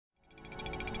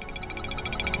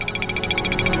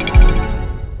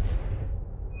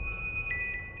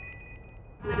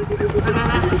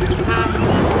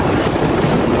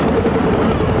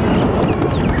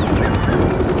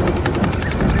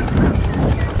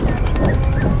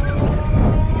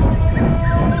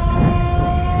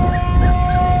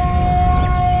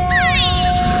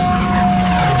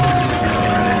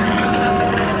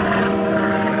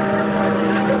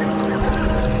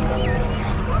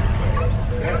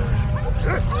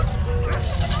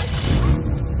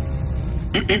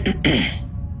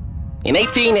In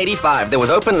 1885, there was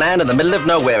open land in the middle of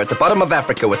nowhere at the bottom of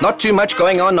Africa with not too much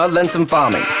going on other than some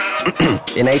farming.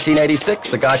 In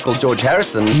 1886, a guy called George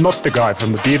Harrison, not the guy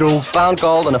from the Beatles, found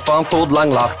gold on a farm called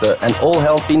Langlaagte, and all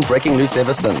hell's been breaking loose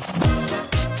ever since.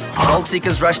 Gold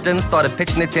seekers rushed in, started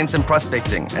pitching their tents and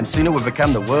prospecting, and soon it would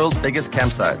become the world's biggest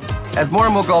campsite. As more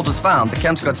and more gold was found, the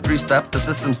camps got spruced up, the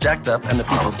systems jacked up, and the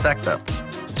people stacked up.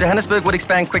 Johannesburg would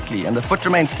expand quickly, and the foot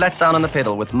remains flat down on the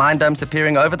pedal, with mine dumps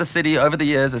appearing over the city over the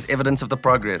years as evidence of the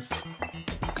progress.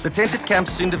 The tented camp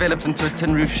soon developed into a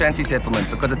tin roof shanty settlement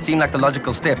because it seemed like the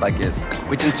logical step, I guess,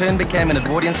 which in turn became an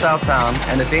Edwardian-style town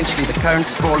and eventually the current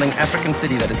sprawling African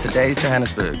city that is today's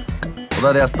Johannesburg.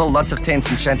 Although there are still lots of tents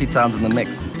and shanty towns in the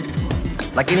mix.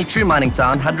 Like any true mining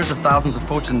town, hundreds of thousands of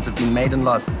fortunes have been made and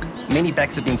lost, many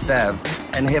backs have been stabbed,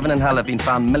 and heaven and hell have been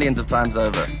found millions of times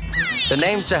over. The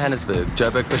name's Johannesburg,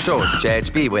 Joburg for short,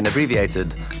 JHB when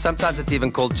abbreviated. Sometimes it's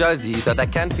even called Josie, though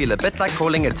that can feel a bit like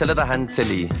calling Attila the Hun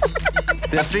Tilly.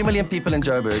 There are 3 million people in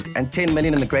Joburg and 10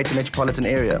 million in the greater metropolitan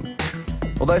area.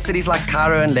 Although cities like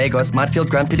Cairo and Lagos might feel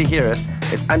grumpy to hear it,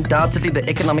 it's undoubtedly the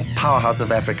economic powerhouse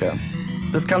of Africa.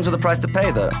 This comes with a price to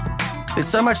pay, though. There's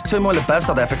so much turmoil above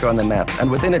South Africa on the map, and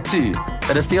within it too,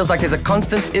 that it feels like there's a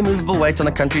constant, immovable weight on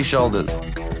the country's shoulders.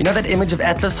 You know that image of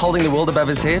Atlas holding the world above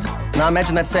his head? Now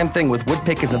imagine that same thing with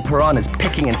woodpeckers and piranhas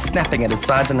picking and snapping at his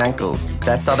sides and ankles.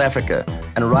 That's South Africa.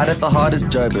 And right at the heart is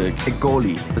Joburg,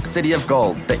 Egoli, the city of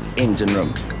gold, the engine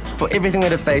room. For everything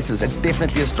that it faces, it's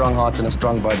definitely a strong heart and a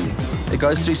strong body. It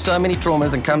goes through so many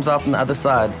traumas and comes out on the other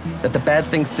side that the bad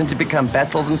things simply become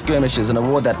battles and skirmishes in a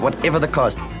war that, whatever the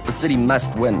cost, the city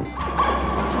must win.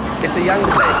 It's a young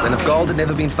place, and if gold had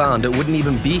never been found, it wouldn't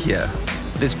even be here.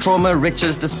 There's trauma,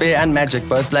 riches, despair, and magic,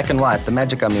 both black and white, the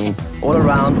magic I mean, all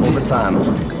around, all the time.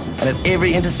 And at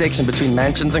every intersection between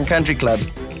mansions and country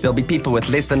clubs, there'll be people with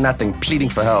less than nothing pleading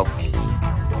for help.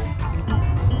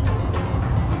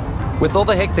 With all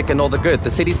the hectic and all the good, the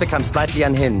city's become slightly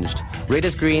unhinged. Red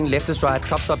is green, left is right,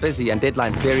 cops are busy, and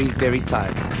deadlines very, very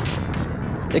tight.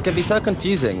 It can be so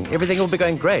confusing. Everything will be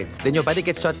going great. Then your buddy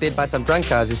gets shot dead by some drunk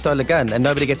guys who stole a gun and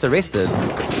nobody gets arrested.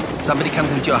 Somebody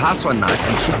comes into your house one night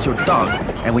and shoots your dog,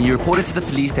 and when you report it to the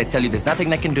police, they tell you there's nothing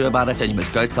they can do about it and you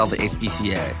must go tell the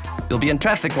SPCA. You'll be in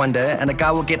traffic one day and a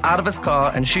guy will get out of his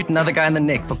car and shoot another guy in the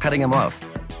neck for cutting him off.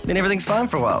 Then everything's fine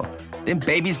for a while. Then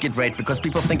babies get raped because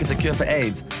people think it's a cure for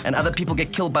AIDS, and other people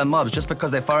get killed by mobs just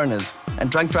because they're foreigners, and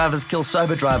drunk drivers kill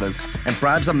sober drivers, and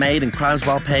bribes are made and crimes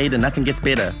well paid and nothing gets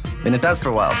better. Then it does for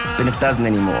a while, then it doesn't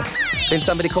anymore. Then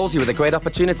somebody calls you with a great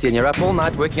opportunity and you're up all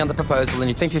night working on the proposal and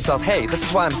you think to yourself, hey, this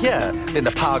is why I'm here. Then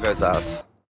the power goes out.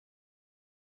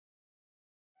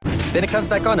 Then it comes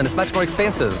back on and it's much more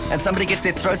expensive. And somebody gets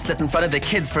their throat slit in front of their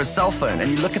kids for a cell phone,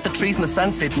 and you look at the trees in the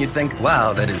sunset and you think,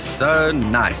 wow, that is so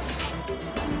nice.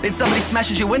 Then somebody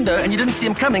smashes your window and you didn't see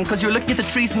him coming because you were looking at the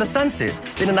trees in the sunset.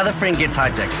 Then another friend gets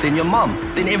hijacked. Then your mom.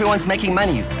 Then everyone's making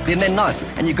money. Then they're not.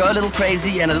 And you go a little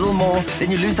crazy and a little more. Then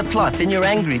you lose the plot. Then you're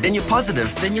angry. Then you're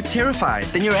positive. Then you're terrified.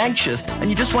 Then you're anxious. And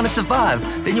you just want to survive.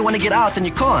 Then you want to get out and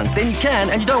you can't. Then you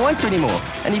can and you don't want to anymore.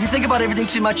 And if you think about everything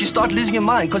too much, you start losing your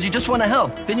mind because you just want to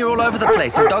help. Then you're all over the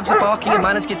place. And dogs are barking and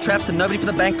miners get trapped and nobody from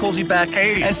the bank calls you back.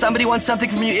 80. And somebody wants something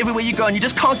from you everywhere you go and you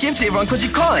just can't give to everyone because you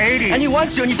can't. 80. And you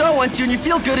want to and you don't want to and you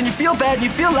feel good and you feel bad and you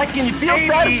feel lucky and you feel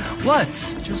 80. sad. What?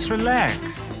 Just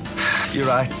relax. You're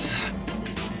right.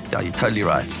 Yeah, you're totally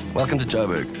right. Welcome to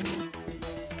Joburg.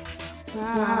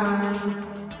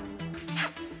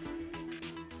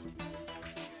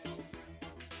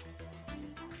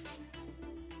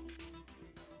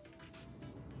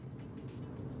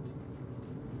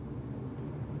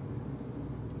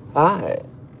 Hi.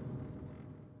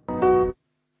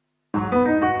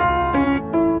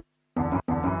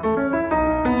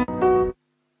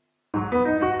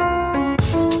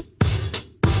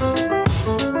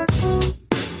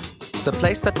 The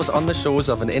place that was on the shores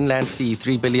of an inland sea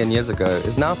 3 billion years ago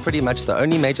is now pretty much the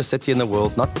only major city in the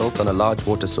world not built on a large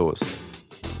water source.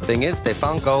 Thing is, they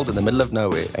found gold in the middle of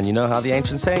nowhere, and you know how the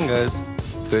ancient saying goes,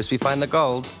 first we find the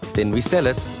gold, then we sell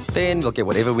it, then we'll get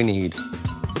whatever we need.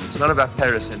 It's not about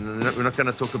Paris, and we're not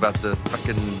going to talk about the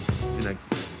fucking,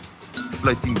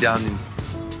 floating down in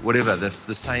whatever, the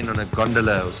sign on a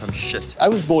gondola or some shit. I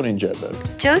was born in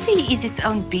Joburg. Josie is its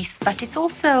own beast, but it's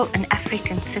also an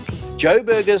African city.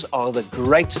 Joburgers are the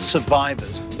great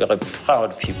survivors. We're a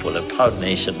proud people, a proud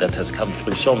nation that has come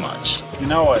through so much. You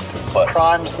know what?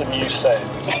 Crime's the new sin.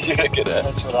 You reckon that?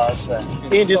 That's what I say.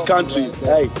 In this country,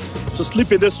 hey, to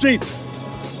sleep in the streets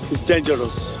is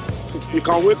dangerous. You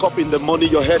can wake up in the morning,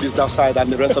 your head is that side and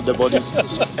the rest of the body is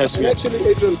elsewhere. Actually,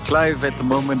 Adrian, Clive at the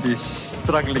moment is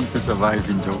struggling to survive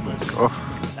in Joburg. Oh.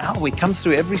 how we come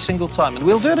through every single time. And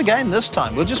we'll do it again this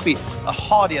time. We'll just be a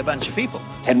hardier bunch of people.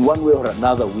 And one way or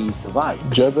another, we survive.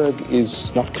 Joburg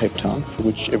is not Cape Town, for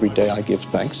which every day I give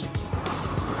thanks.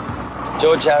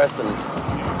 George Harrison.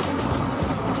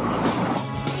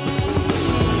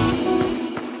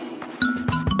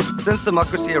 Since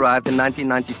democracy arrived in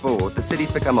 1994, the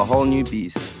city's become a whole new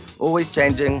beast. Always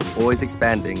changing, always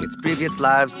expanding, its previous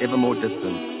lives ever more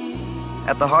distant.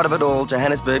 At the heart of it all,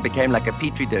 Johannesburg became like a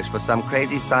petri dish for some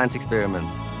crazy science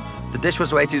experiment. The dish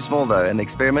was way too small though, and the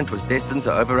experiment was destined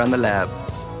to overrun the lab.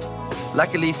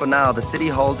 Luckily for now, the city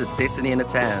holds its destiny in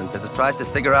its hands as it tries to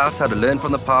figure out how to learn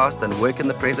from the past and work in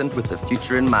the present with the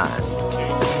future in mind.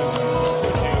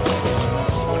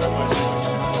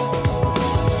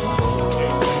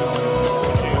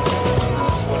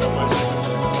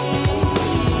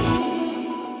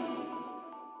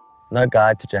 No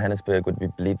guide to Johannesburg would be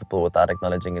believable without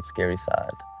acknowledging its scary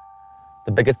side.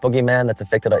 The biggest boogeyman that's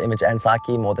affected our image and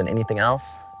psyche more than anything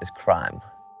else is crime.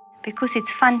 Because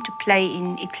it's fun to play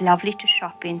in, it's lovely to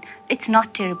shop in, it's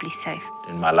not terribly safe.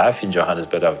 In my life in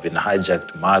Johannesburg, I've been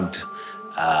hijacked, mugged,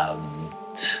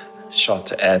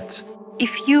 shot at.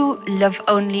 If you live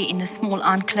only in a small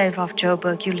enclave of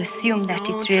Joburg, you'll assume that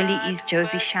it really is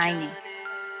Josie shining.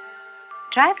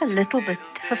 Drive a little bit,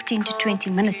 15 to 20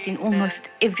 minutes in almost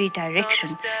every direction,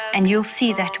 and you'll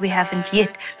see that we haven't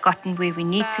yet gotten where we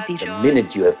need to be. The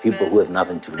minute you have people who have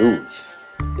nothing to lose,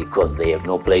 because they have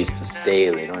no place to stay,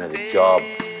 they don't have a job,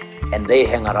 and they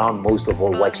hang around most of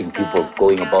all watching people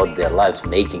going about their lives,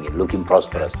 making it, looking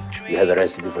prosperous, you have a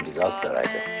recipe for disaster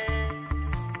right there.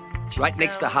 Right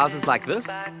next to houses like this,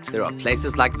 there are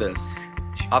places like this.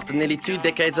 After nearly 2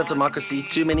 decades of democracy,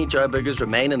 too many Joburgers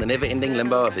remain in the never-ending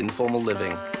limbo of informal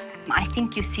living. I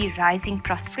think you see rising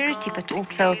prosperity, but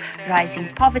also rising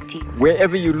poverty.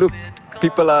 Wherever you look,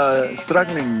 people are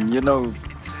struggling, you know,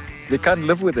 they can't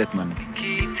live with that money.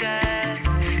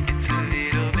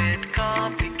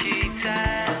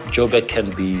 Joburg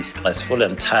can be stressful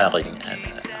and tiring.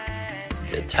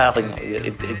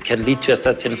 It can lead to a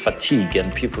certain fatigue,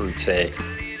 and people would say,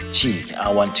 gee, I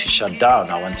want to shut down,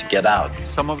 I want to get out.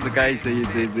 Some of the guys, they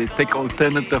take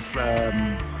alternative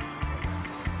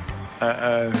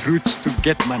routes to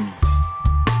get money.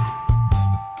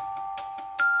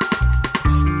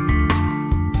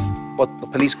 What the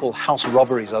police call house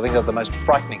robberies, I think, are the most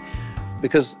frightening.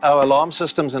 Because our alarm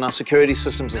systems and our security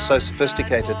systems are so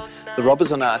sophisticated, the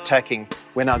robbers are now attacking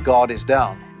when our guard is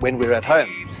down, when we're at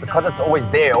home. Because it's always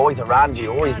there, always around you,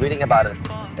 always reading about it.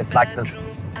 It's like this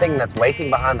thing that's waiting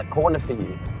behind the corner for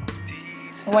you.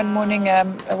 One morning, a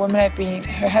woman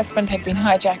her husband had been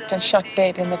hijacked and shot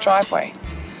dead in the driveway.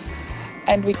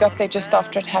 And we got there just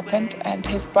after it happened, and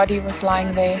his body was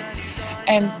lying there.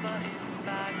 And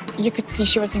you could see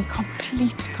she was in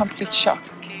complete shock.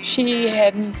 She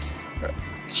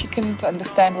couldn't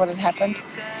understand what had happened.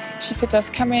 She said to us,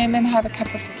 come in and have a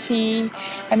cup of tea.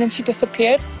 And then she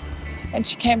disappeared. And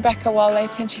she came back a while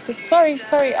later and she said, sorry,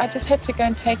 I just had to go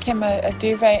and take him a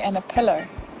duvet and a pillow.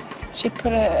 She'd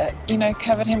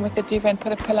covered him with the duvet and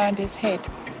put a pillow under his head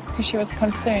because she was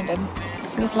concerned, and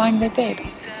he was lying there dead.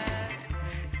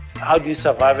 How do you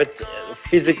survive it?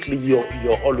 Physically,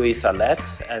 you're always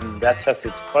alert, and that has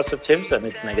its positives and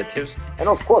its negatives. And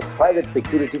of course, private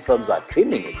security firms are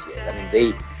creaming it here. I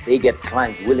mean, they get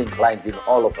clients, willing clients in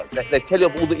all of us. They tell you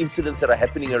of all the incidents that are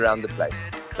happening around the place.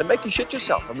 They make you shit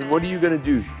yourself. I mean, what are you going to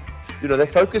do? You know, they're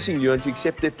focusing you on to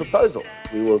accept their proposal.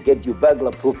 We will get you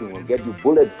burglar proofing, we'll get you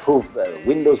bulletproof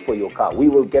windows for your car. We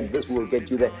will get this, we'll get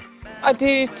you that. I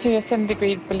do, to a certain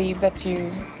degree, believe that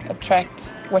you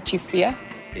attract what you fear.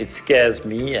 It scares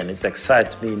me and it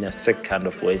excites me in a sick kind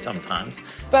of way sometimes.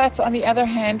 But on the other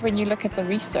hand, when you look at the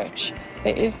research,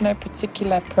 there is no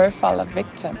particular profile of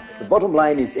victim. The bottom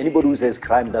line is anybody who says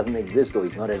crime doesn't exist or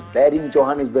is not as bad in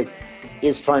Johannesburg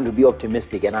is trying to be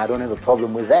optimistic, and I don't have a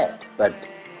problem with that. But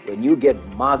when you get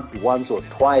mugged once or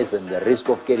twice and the risk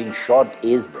of getting shot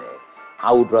is there,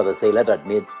 I would rather say, let's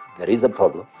admit there is a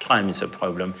problem. Crime is a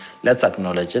problem. Let's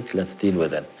acknowledge it. Let's deal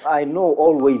with it. I know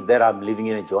always that I'm living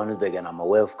in Johannesburg and I'm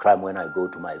aware of crime when I go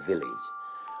to my village.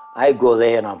 I go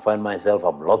there and I find myself,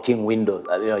 I'm locking windows.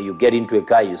 You know, you get into a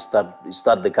car, you start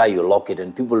the car, you lock it,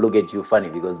 and people look at you funny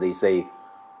because they say,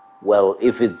 well,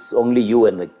 if it's only you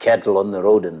and the cattle on the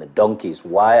road and the donkeys,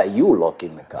 why are you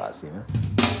locking the cars, you know?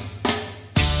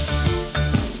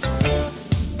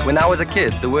 When I was a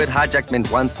kid, the word hijack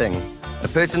meant one thing: a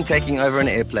person taking over an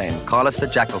airplane, Carlos the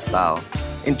Jackal style.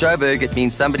 In Joburg, it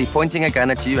means somebody pointing a gun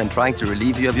at you and trying to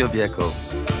relieve you of your vehicle.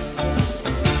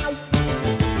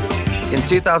 In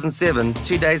 2007,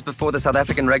 2 days before the South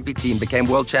African rugby team became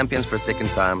world champions for a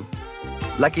second time,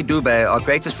 Lucky Dube, our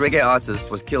greatest reggae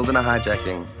artist, was killed in a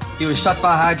hijacking. He was shot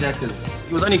by hijackers.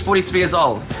 He was only 43 years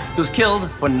old. He was killed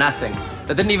for nothing.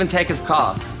 They didn't even take his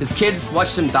car. His kids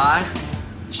watched him die,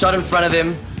 shot in front of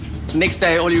him. Next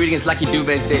day, all you're reading is Lucky Dube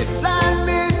is dead. Let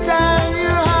me tell you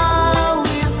how we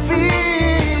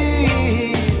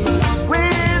feel. We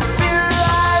feel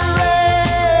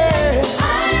irate.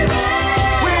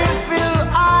 We feel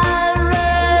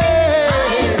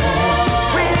irate.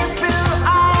 We feel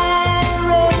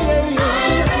irate.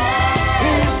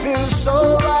 We feel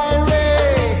so irate.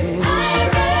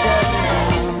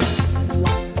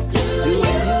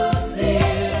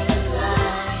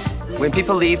 When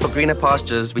people leave for greener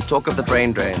pastures, we talk of the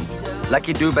brain drain.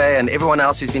 Lucky Dube and everyone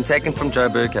else who's been taken from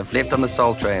Joburg have left on the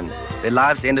Soul Train. Their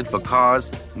lives ended for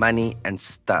cars, money, and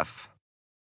stuff.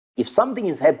 If something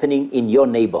is happening in your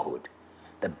neighborhood,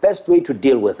 the best way to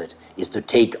deal with it is to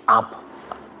take up,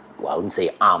 well, I wouldn't say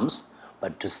arms,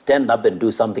 but to stand up and do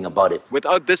something about it.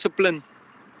 Without discipline,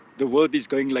 the world is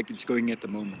going like it's going at the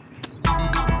moment.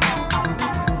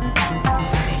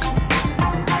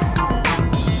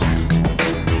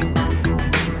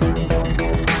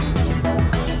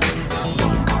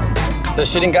 So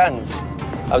shooting guns.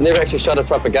 I've never actually shot a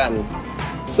proper gun.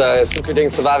 So since we're doing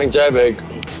Surviving Joburg,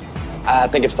 I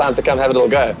think it's time to come have a little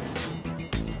go.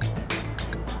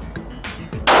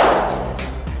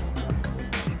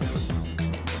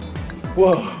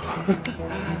 Whoa.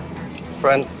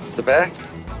 Front to back.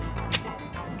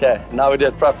 Okay, now we do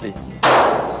it properly.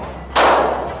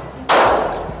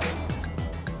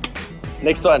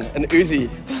 Next one, an Uzi.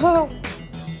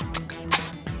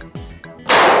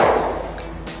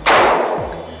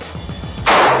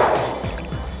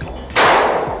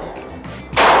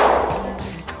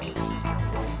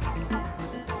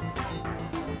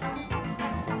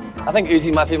 I think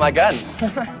Uzi might be my gun.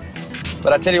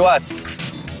 But I tell you what,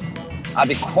 I'd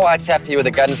be quite happy with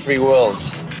a gun-free world.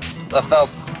 I felt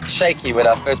shaky when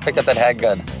I first picked up that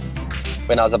handgun.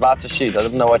 When I was about to shoot, I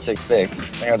didn't know what to expect. I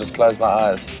think I just closed my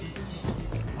eyes.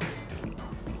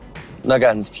 No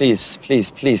guns, please, please,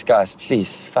 please, guys,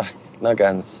 please. Fuck, no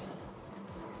guns.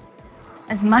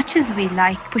 As much as we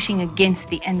like pushing against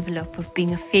the envelope of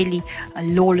being a fairly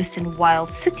lawless and wild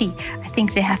city, I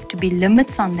think there have to be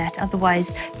limits on that.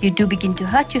 Otherwise, you do begin to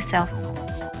hurt yourself.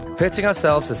 Hurting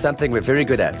ourselves is something we're very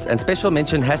good at, and special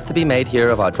mention has to be made here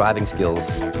of our driving skills.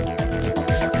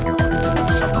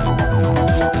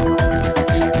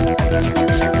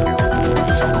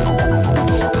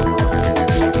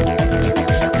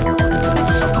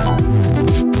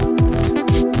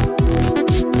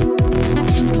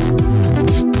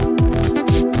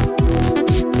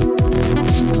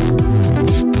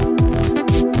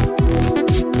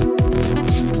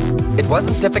 It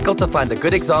wasn't difficult to find a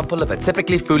good example of a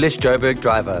typically foolish Joburg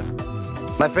driver.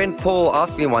 My friend Paul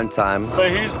asked me one time, So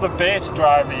who's the best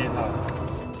driver you know?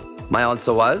 My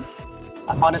answer was,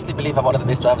 I honestly believe I'm one of the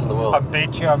best drivers in the world. I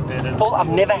bet you I'm better. Paul, I've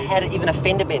never had even a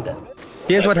fender bender.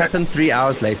 Here's what happened 3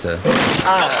 hours later.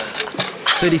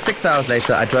 36 hours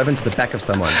later, I drove into the back of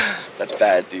someone. That's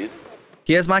bad, dude.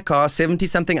 Here's my car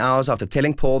 70-something hours after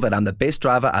telling Paul that I'm the best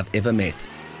driver I've ever met.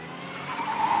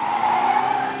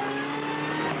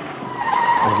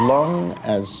 As long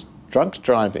as drunk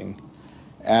driving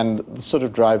and the sort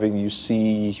of driving you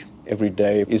see every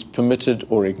day is permitted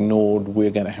or ignored,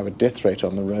 we're going to have a death rate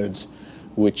on the roads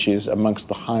which is amongst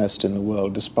the highest in the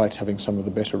world, despite having some of the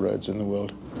better roads in the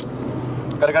world.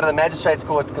 Got to go to the magistrate's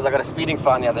court because I got a speeding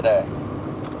fine the other day.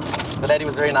 The lady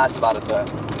was very nice about it though.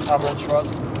 How much was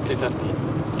it? 250.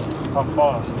 How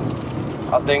fast?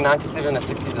 I was doing 97 in a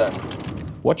 60 zone.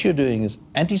 What you're doing is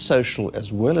antisocial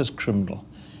as well as criminal.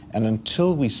 And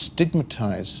until we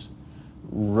stigmatize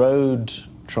road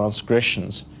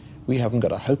transgressions, we haven't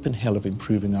got a hope in hell of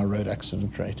improving our road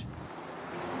accident rate.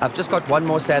 I've just got one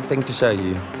more sad thing to show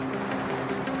you.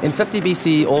 In 50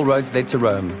 BC, all roads led to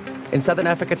Rome. In southern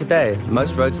Africa today,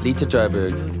 most roads lead to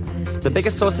Joburg. The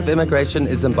biggest source of immigration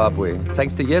is Zimbabwe,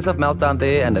 thanks to years of meltdown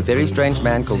there and a very strange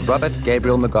man called Robert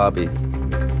Gabriel Mugabe.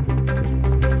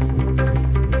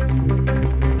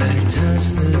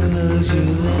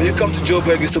 When you come to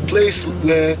Joburg, it's a place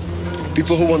where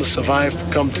people who want to survive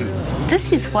come to.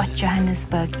 This is what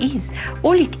Johannesburg is.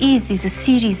 All it is a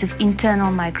series of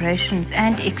internal migrations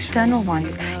and external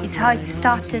ones. It's how it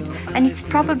started, and it's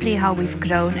probably how we've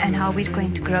grown and how we're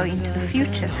going to grow into the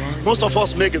future. Most of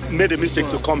us made a mistake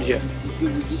to come here.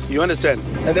 You understand?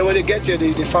 And then when they get here,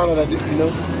 they found out that,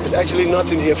 there's actually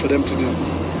nothing here for them to do.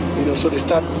 So they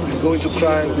go into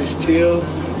crime, they steal,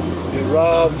 they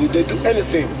rob, they do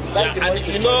anything. Yeah, and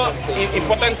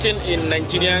important thing in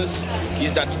Nigerians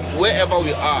is that wherever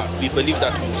we are, we believe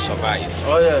that we will survive.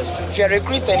 Oh yes. If you're a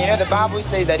Christian, you know the Bible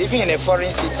says that even in a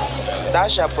foreign city, thou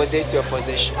shalt possess your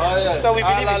possession. Oh yes. So we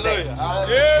believe in that.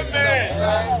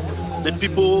 Amen. The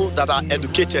people that are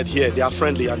educated here, they are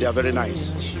friendly and they are very nice.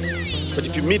 But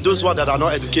if you meet those ones that are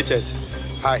not educated,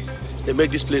 hi, they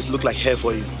make this place look like hell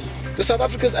for you. The South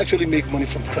Africans actually make money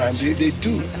from crime. They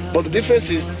do. But the difference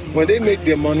is, when they make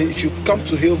their money, if you come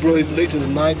to Hillbrow late in the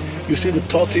night, you see the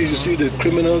torties, you see the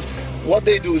criminals. What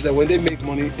they do is that when they make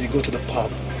money, they go to the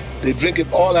pub. They drink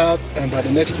it all out, and by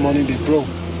the next morning, they broke.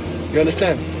 You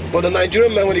understand? But the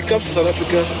Nigerian man, when he comes to South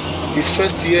Africa, his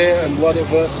first year and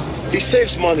whatever, he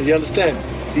saves money, you understand?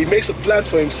 He makes a plan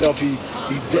for himself. He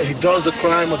does the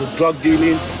crime or the drug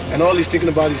dealing, and all he's thinking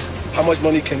about is how much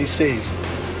money can he save.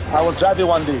 I was driving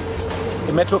one day.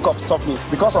 The metro cop stopped me.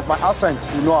 Because of my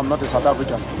accent, you know I'm not a South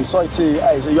African. He saw it, say,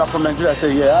 hey, you are from Nigeria. I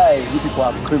say, yeah, hey, you people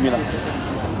are criminals.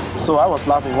 So I was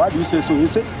laughing. Why do you say so? He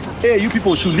said, hey, you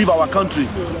people should leave our country.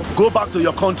 Go back to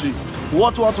your country.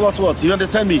 What? You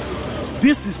understand me?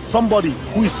 This is somebody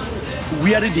who is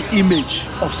wearing the image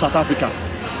of South Africa,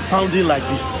 sounding like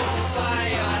this.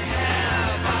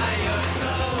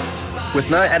 With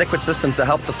no adequate system to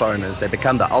help the foreigners, they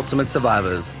become the ultimate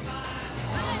survivors.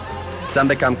 Some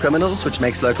become criminals, which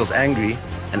makes locals angry,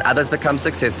 and others become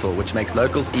successful, which makes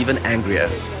locals even angrier.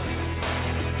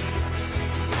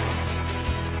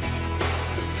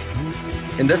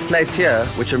 In this place here,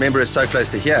 which remember is so close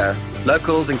to here,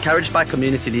 locals, encouraged by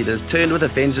community leaders, turned with a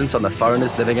vengeance on the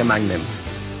foreigners living among them.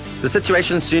 The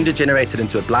situation soon degenerated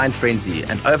into a blind frenzy,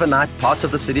 and overnight parts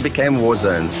of the city became war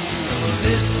zones.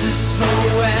 This is for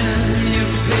when you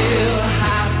feel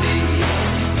happy,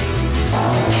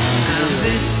 and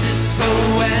this is for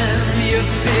when you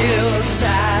feel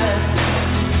sad,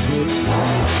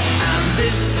 and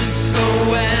this is for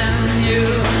when you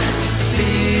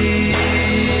feel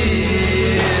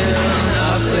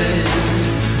nothing.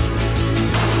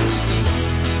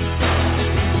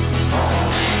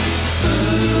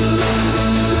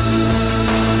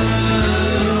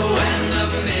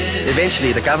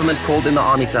 Eventually, the government called in the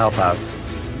army to help out.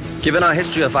 Given our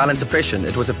history of violent oppression,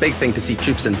 it was a big thing to see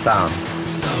troops in town.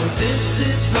 So this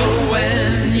is for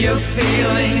when you're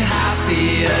feeling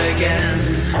happy again,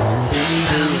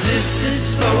 and this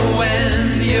is for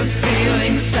when you're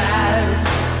feeling sad,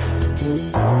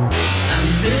 and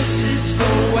this is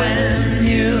for when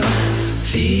you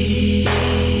feel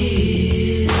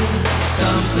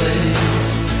something.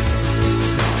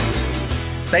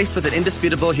 Faced with an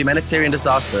indisputable humanitarian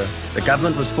disaster, the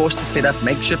government was forced to set up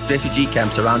makeshift refugee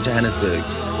camps around Johannesburg.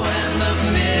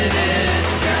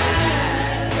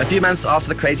 A few months after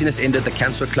the craziness ended, the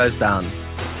camps were closed down.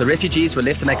 The refugees were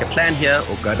left to make a plan here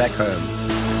or go back home.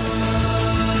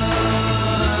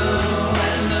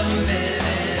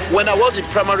 When I was in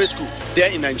primary school,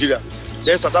 there in Nigeria,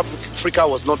 then South Africa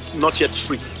was not yet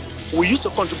free. We used to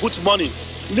contribute money.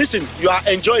 Listen, you are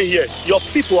enjoying here. Your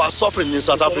people are suffering in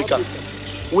South Africa.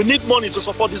 We need money to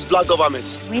support this black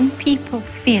government. When people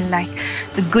feel like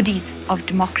the goodies of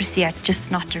democracy are just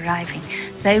not arriving,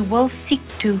 they will seek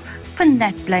to pin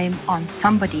that blame on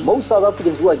somebody. Most South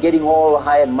Africans who are getting all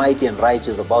high and mighty and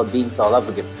righteous about being South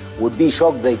African would be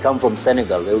shocked they come from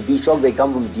Senegal. They would be shocked they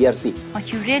come from DRC. What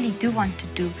you really do want to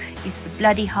do is the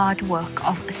bloody hard work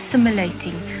of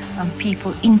assimilating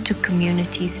people into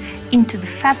communities, into the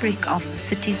fabric of the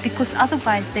cities, because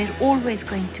otherwise there's always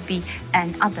going to be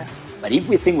an other. But if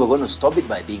we think we're going to stop it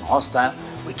by being hostile,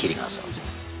 we're kidding ourselves.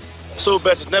 So,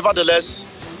 but nevertheless,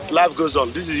 life goes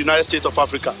on. This is the United States of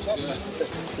Africa.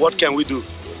 What can we do?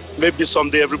 Maybe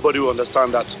someday everybody will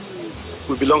understand that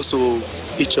we belong to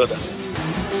each other.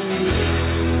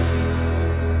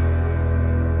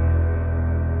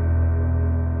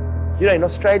 You know, in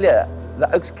Australia,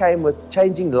 the Oaks came with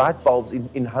changing light bulbs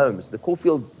in homes. The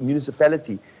Caulfield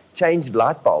municipality changed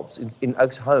light bulbs in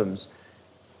Oaks homes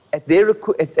at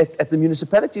the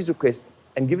municipality's request,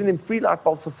 and giving them free light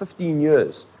bulbs for 15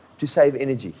 years to save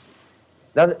energy.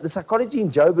 Now, the psychology in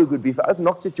Joburg would be if Oak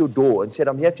knocked at your door and said,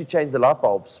 I'm here to change the light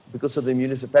bulbs because of the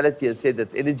municipality has said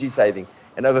that's energy saving,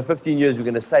 and over 15 years we're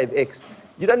going to save X.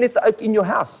 You don't let the Oak in your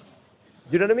house.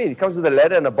 Do you know what I mean? It comes with a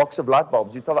ladder and a box of light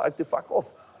bulbs. You tell the Oak to fuck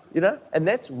off, you know? And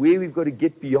that's where we've got to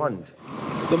get beyond.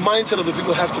 The mindset of the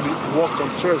people have to be worked on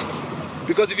first.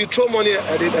 Because if you throw money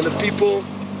at it and the people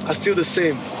are still the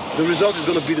same, the result is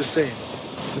going to be the same.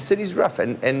 The city's rough,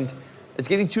 and it's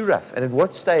getting too rough. And at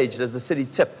what stage does the city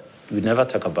tip? We never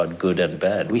talk about good and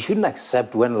bad. We shouldn't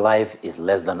accept when life is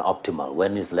less than optimal,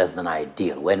 when it's less than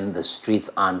ideal, when the streets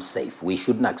aren't safe. We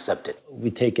shouldn't accept it. We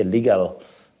take a legal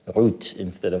route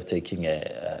instead of taking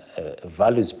a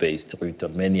values-based route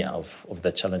on many of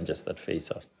the challenges that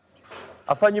face us.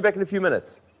 I'll phone you back in a few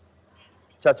minutes.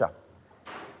 Ciao, ciao.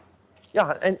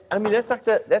 Yeah, and I mean, that's like,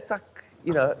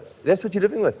 you know, that's what you're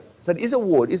living with. So it is a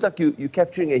war. It is like you're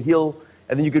capturing a hill,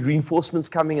 and then you get reinforcements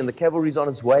coming, and the cavalry's on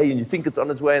its way, and you think it's on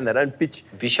its way, and they don't pitch.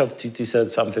 Bishop Tutu said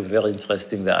something very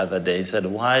interesting the other day. He said,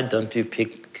 why don't you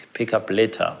pick up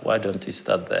later? Why don't you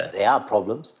start there? There are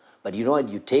problems, but you know what?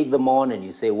 You take them on and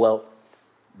you say, well,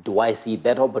 do I see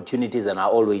better opportunities? And I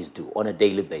always do, on a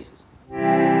daily basis.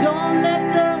 Don't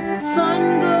let the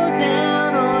sun go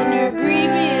down on your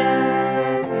grievance.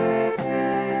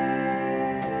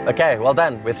 Okay, well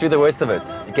done. We're through the worst of it.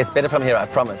 It gets better from here, I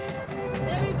promise.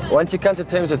 Once you come to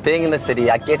terms with being in the city,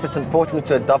 I guess it's important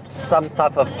to adopt some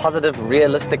type of positive,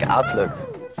 realistic outlook.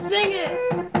 Sing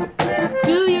it.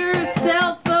 Do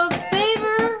yourself a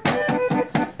favor.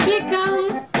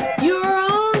 Become your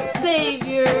own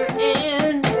savior.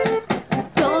 And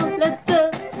don't let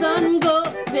the sun go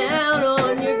down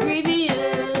on your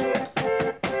grievance.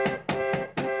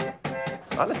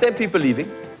 I understand people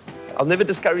leaving. I'll never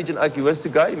discourage an oak. He wants to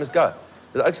go, he must go.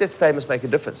 The oaks that stay must make a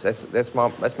difference. That's my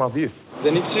view. They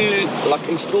need to like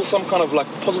instill some kind of like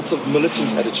positive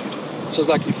militant attitude. So it's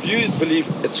like if you believe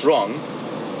it's wrong,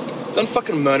 don't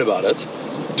fucking moan about it.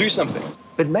 Do something.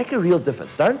 But make a real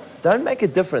difference. Don't make a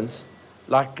difference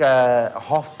like a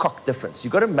half-cocked difference.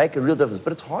 You've got to make a real difference.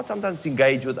 But it's hard sometimes to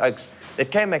engage with oaks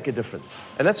that can make a difference.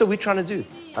 And that's what we're trying to do.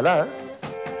 Hello?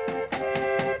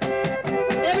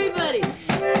 Everybody,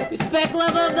 respect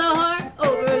love of the heart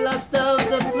over lust of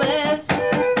the flesh.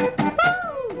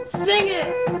 Sing it.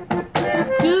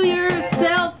 Do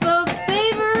yourself a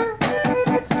favor.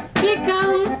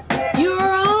 Become your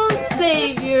own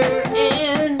savior.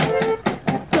 And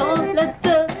don't let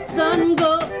the sun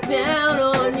go down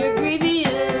on your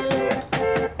grievance.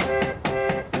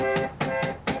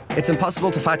 It's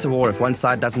impossible to fight a war if one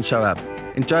side doesn't show up.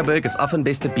 In Joburg, it's often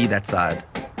best to be that side.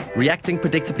 Reacting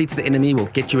predictably to the enemy will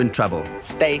get you in trouble.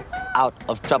 Stay out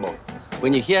of trouble.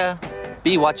 When you're here,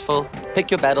 be watchful,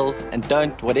 pick your battles, and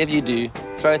don't, whatever you do,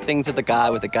 throw things at the guy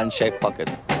with a gun-shaped pocket.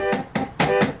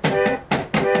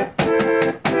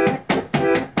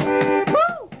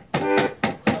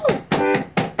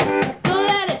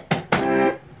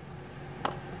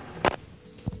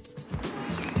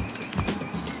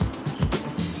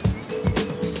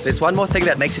 There's one more thing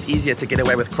that makes it easier to get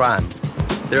away with crime.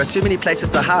 There are too many places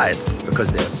to hide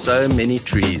because there are so many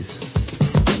trees.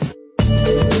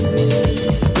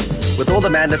 With all the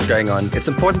madness going on, it's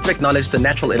important to acknowledge the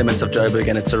natural elements of Joburg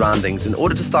and its surroundings in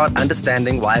order to start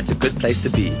understanding why it's a good place to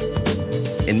be.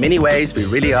 In many ways, we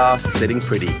really are sitting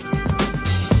pretty.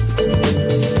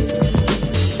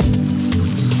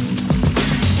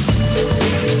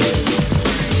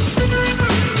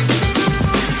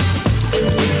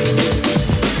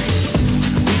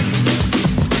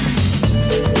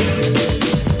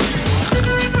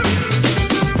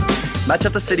 Much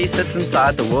of the city sits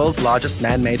inside the world's largest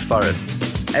man-made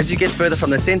forest. As you get further from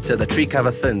the center, the tree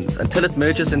cover thins until it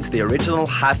merges into the original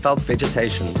high-veld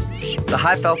vegetation. The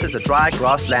high-veld is a dry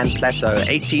grassland plateau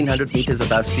 1,800 meters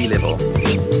above sea level.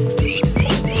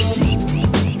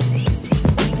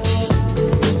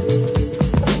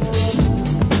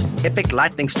 Epic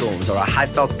lightning storms are a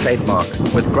high-veld trademark,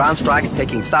 with ground strikes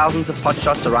taking thousands of pot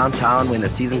shots around town when the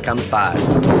season comes by.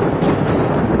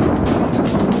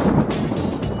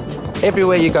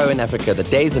 Everywhere you go in Africa, the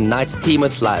days and nights teem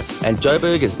with life, and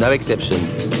Joburg is no exception.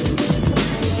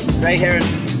 Grey heron.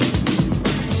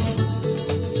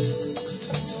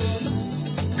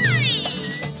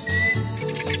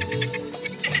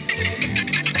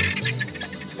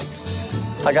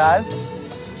 Hi guys.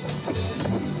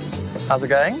 How's it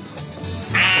going?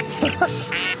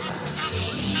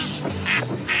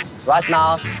 Right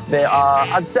now, there are,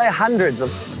 I'd say, hundreds of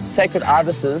sacred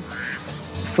ibises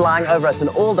flying over us in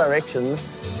all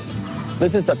directions.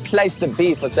 This is the place to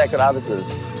be for sacred ibises.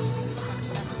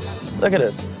 Look at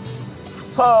it.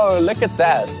 Oh, look at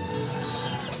that.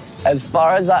 As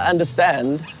far as I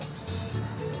understand,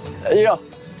 you know,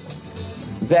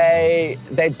 they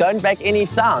don't make any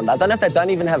sound. I don't know if they don't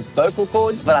even have vocal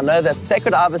cords, but I know that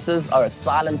sacred ibises are a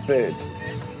silent bird.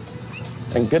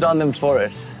 And good on them for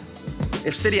it.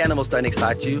 If city animals don't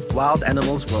excite you, wild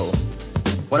animals will.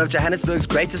 One of Johannesburg's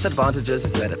greatest advantages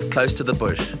is that it's close to the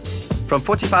bush. From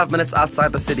 45 minutes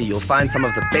outside the city, you'll find some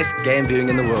of the best game viewing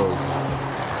in the world.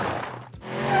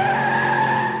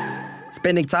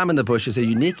 Spending time in the bush is a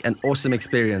unique and awesome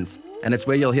experience, and it's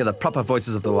where you'll hear the proper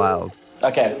voices of the wild.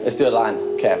 Okay, let's do a line.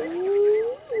 Okay.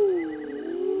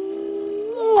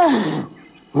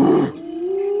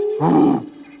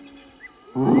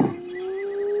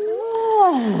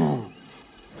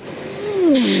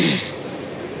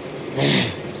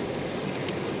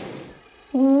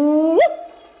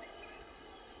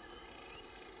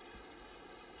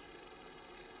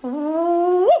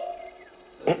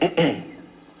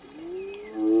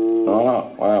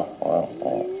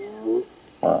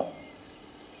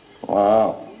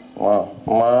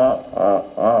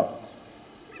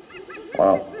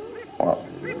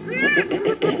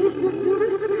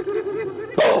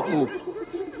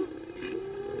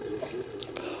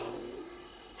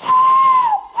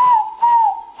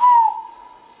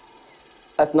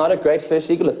 That's not a great fish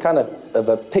eagle. It's kind of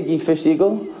a piggy fish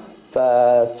eagle,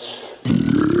 but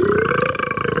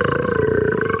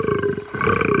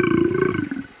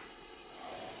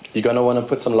you're gonna want to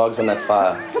put some logs on that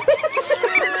fire.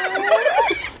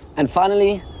 And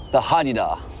finally, the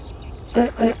hadida.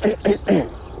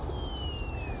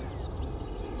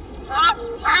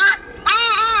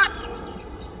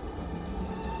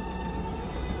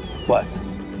 What?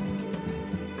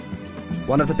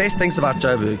 One of the best things about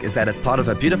Joburg is that it's part of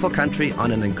a beautiful country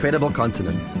on an incredible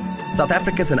continent. South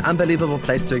Africa's an unbelievable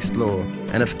place to explore,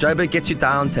 and if Joburg gets you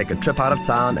down, take a trip out of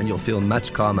town and you'll feel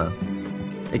much calmer.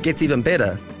 It gets even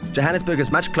better. Johannesburg is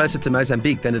much closer to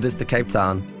Mozambique than it is to Cape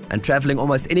Town, and traveling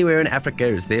almost anywhere in Africa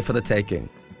is there for the taking.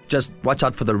 Just watch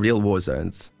out for the real war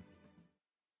zones.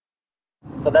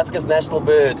 South Africa's national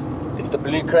bird, it's the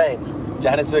blue crane.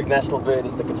 Johannesburg national bird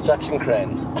is the construction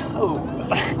crane. Oh,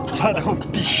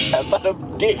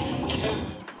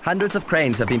 Hundreds of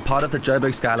cranes have been part of the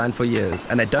Joburg skyline for years,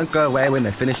 and they don't go away when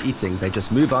they finish eating. They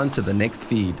just move on to the next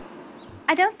feed.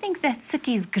 I don't think that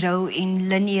cities grow in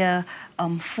linear,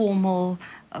 formal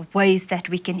ways that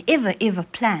we can ever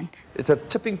plan. It's a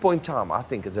tipping point time, I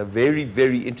think. It's a very,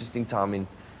 very interesting time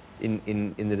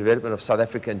in the development of South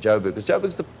Africa and Joburg, because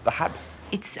Joburg's the hub.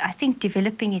 It's, I think,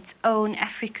 developing its own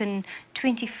African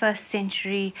 21st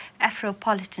century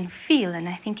Afropolitan feel, and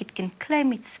I think it can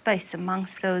claim its space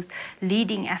amongst those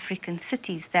leading African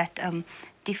cities that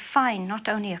define not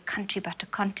only a country but a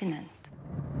continent.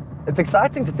 It's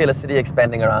exciting to feel a city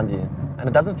expanding around you, and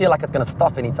it doesn't feel like it's going to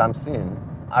stop anytime soon.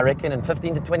 I reckon in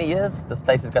 15 to 20 years, this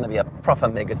place is going to be a proper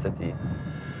megacity.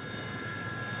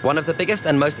 One of the biggest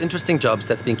and most interesting jobs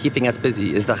that's been keeping us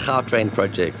busy is the Gautrain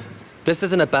project. This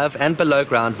is an above and below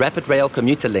ground rapid rail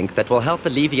commuter link that will help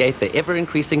alleviate the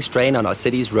ever-increasing strain on our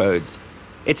city's roads.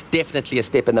 It's definitely a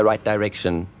step in the right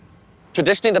direction.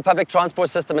 Traditionally, the public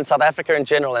transport system in South Africa in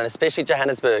general, and especially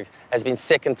Johannesburg, has been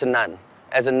second to none.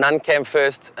 As in, none came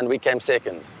first and we came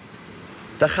second.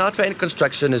 The Gautrain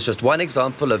construction is just one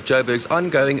example of Joburg's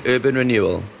ongoing urban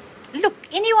renewal. Look,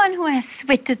 anyone who has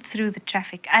sweated through the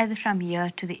traffic, either from here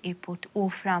to the airport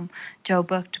or from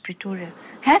Joburg to Pretoria,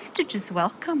 has to just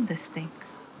welcome this thing.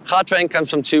 Gautrain comes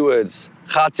from two words,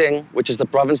 Gauteng, which is the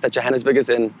province that Johannesburg is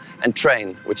in, and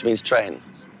train, which means train.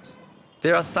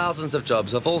 There are thousands of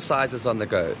jobs of all sizes on the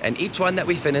go, and each one that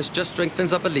we finish just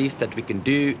strengthens our belief that we can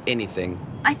do anything.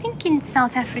 I think in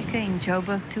South Africa, in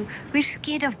Joburg too, we're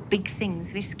scared of big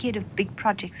things, we're scared of big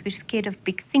projects, we're scared of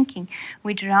big thinking.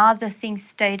 We'd rather things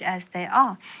stayed as they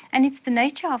are. And it's the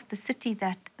nature of the city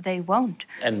that they won't.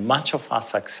 And much of our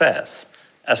success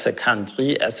as a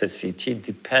country, as a city,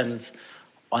 depends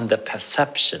on the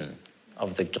perception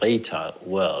of the greater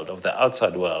world, of the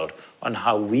outside world, on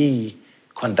how we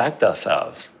conduct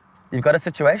ourselves. You've got a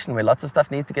situation where lots of stuff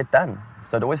needs to get done,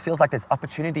 so it always feels like there's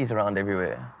opportunities around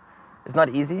everywhere. It's not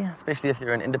easy, especially if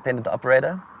you're an independent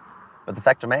operator, but the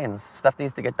fact remains, stuff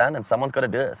needs to get done and someone's got to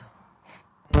do it.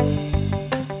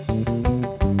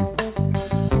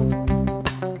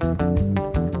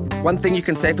 One thing you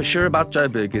can say for sure about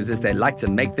Joburg is they like to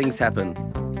make things happen.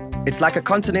 It's like a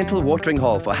continental watering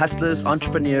hole for hustlers,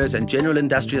 entrepreneurs, and general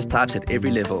industrious types at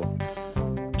every level.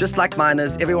 Just like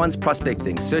miners, everyone's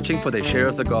prospecting, searching for their share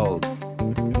of the gold.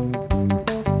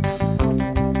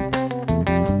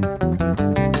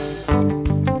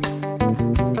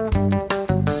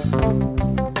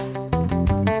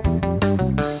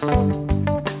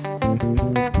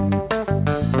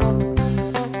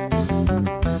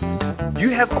 You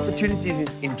have opportunities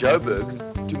in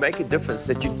Joburg to make a difference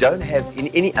that you don't have in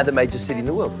any other major city in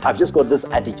the world. I've just got this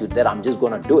attitude that I'm just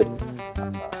going to do it.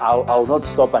 I'll not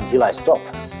stop until I stop.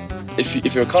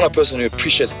 If you're a kind of person who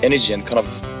appreciates energy and kind of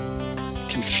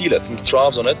can feel it and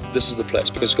thrives on it, this is the place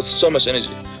because it's got so much energy.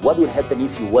 What would happen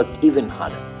if you worked even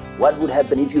harder? What would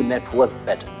happen if you networked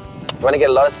better? If you want to get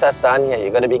a lot of stuff done here,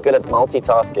 you've got to be good at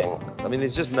multitasking. I mean,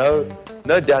 there's just no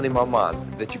doubt in my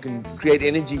mind that you can create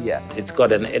energy here. It's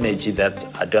got an energy that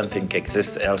I don't think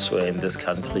exists elsewhere in this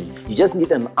country. You just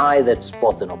need an eye that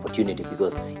spots an opportunity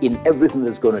because in everything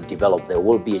that's going to develop, there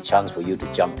will be a chance for you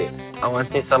to jump in. I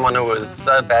once knew someone who was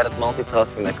so bad at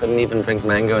multitasking they couldn't even drink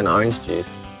mango and orange juice.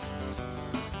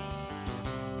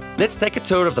 Let's take a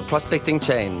tour of the prospecting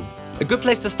chain. A good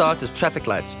place to start is traffic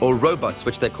lights, or robots,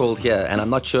 which they're called here, and I'm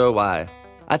not sure why.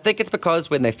 I think it's because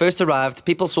when they first arrived,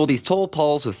 people saw these tall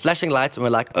poles with flashing lights and were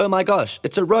like, oh my gosh,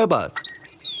 it's a robot.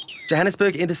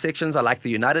 Johannesburg intersections are like the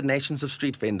United Nations of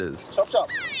street vendors. Chop, chop.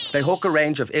 They hawk a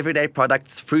range of everyday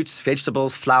products, fruits,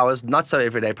 vegetables, flowers, not so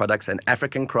everyday products, and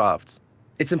African crafts.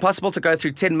 It's impossible to go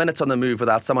through 10 minutes on the move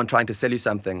without someone trying to sell you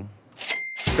something.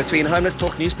 Between homeless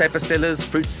talk newspaper sellers,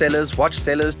 fruit sellers, watch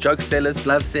sellers, joke sellers,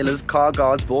 glove sellers, car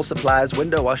guards, ball suppliers,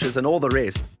 window washers, and all the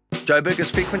rest, Joburgers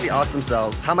frequently ask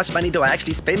themselves, how much money do I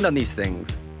actually spend on these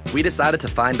things? We decided to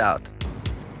find out.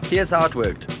 Here's how it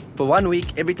worked. For 1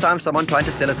 week, every time someone tried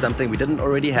to sell us something we didn't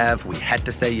already have, we had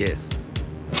to say yes.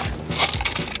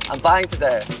 I'm buying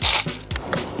today.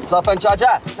 Cell phone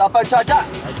charger! Cell phone charger!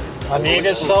 I need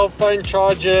a cell phone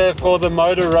charger for the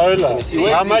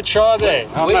Motorola. How much are they?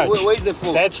 How much? Where's the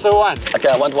phone? That's the one. Okay,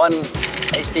 I want one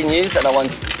 18 News and I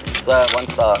want 1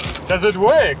 star. Does it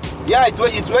work? Yeah,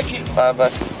 it's working. $5,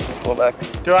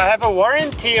 $4. Do I have a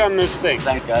warranty on this thing?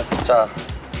 Thanks, guys. Ciao.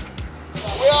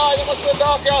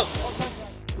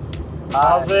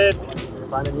 How's it?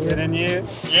 Find a new? Get a new?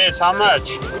 Yes, how much?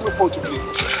 Give me a photo, please.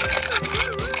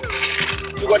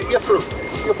 You got earful.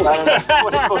 No,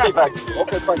 40 bucks.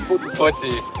 Okay, it's fine. 40. 40.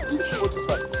 Yes, 40 is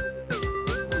fine.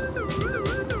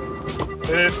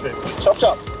 Perfect. Chop,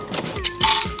 chop.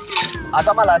 I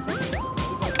got my license.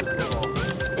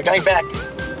 We're going back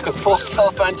because poor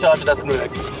cell phone charger doesn't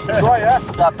work. Right, yeah.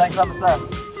 Sharp, thanks, officer.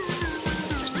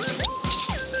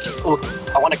 Oh,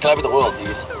 I want to globe of the world,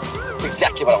 dude.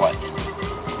 Exactly what I want.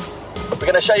 We're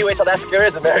going to show you where South Africa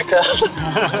is, America.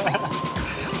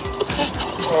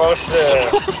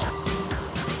 Awesome.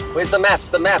 Where's the maps?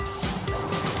 The maps.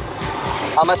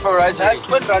 How much for a rosary? That's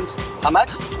 20 rand. How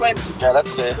much? 20. Okay, that's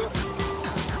fair.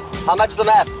 How much the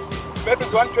map? Map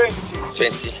is 120.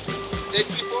 20.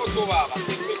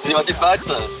 See what you find?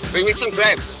 Bring me some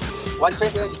grapes.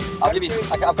 120. I'll give you.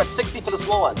 I've got 60 for the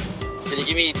small one. Can you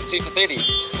give me 2 for 30?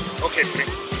 Okay,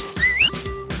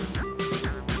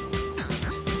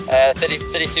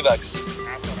 32 bucks.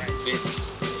 That's all right. Sweet.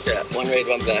 Yeah, 1 red,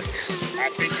 1 black. I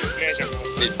think it's pleasure.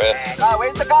 Sweet, bro.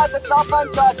 Where's the guy with the cell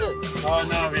phone chargers? Oh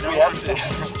no, we don't have to.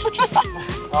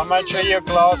 How much are your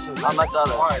glasses? How much are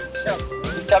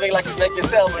they? He's coming like he's making a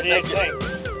sale. What do you think?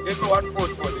 Give me 1 foot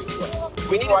for this one.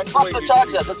 We need to swap the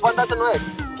charger. This one doesn't work.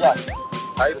 Yeah.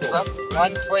 This one?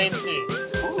 120.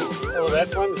 Oh,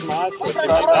 that one's nicer.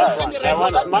 That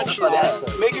one's much nicer.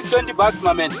 Make it 20 bucks,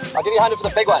 my man. I'll give you 100 for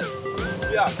the big one.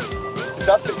 Yeah. It's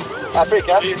Africa.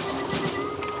 Africa? Yes.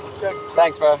 Thanks.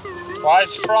 Thanks, bro. Why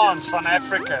is France on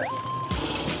Africa?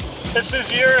 This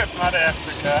is Europe, not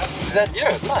Africa. Is that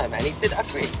Europe? No, man. He said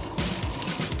Africa.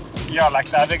 Yeah, like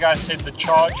the other guy said, the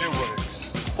charger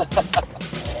works.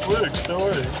 Works, don't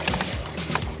worry.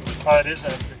 Oh, it is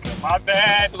Africa. My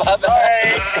bad.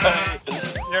 Sorry.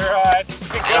 You're right.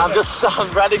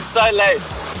 I'm running so late.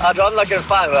 I'd run like a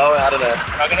 5 hour, I don't know.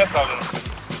 Okay, no problem.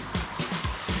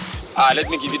 Let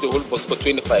me give you the whole box for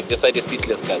 25. Decide the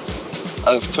seatless, guys.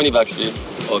 20 bucks for you.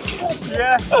 Okay.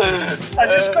 Yeah. I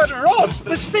just got robbed.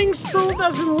 This thing still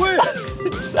doesn't work.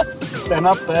 They're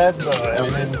not bad though. I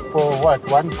mean, for what,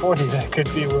 140, that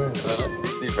could be worse.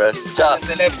 See, bro. Ciao. I'm a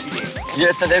celeb today.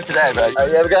 You're a celeb today, bro.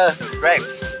 Here we go.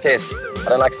 Grapes. Test. I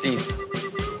don't like seeds.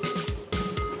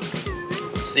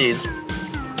 Seeds.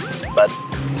 But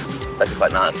it's actually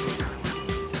quite nice.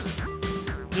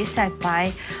 Yes, I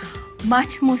buy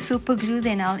much more super glue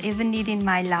than I'll ever need in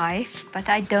my life, but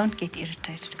I don't get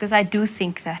irritated because I do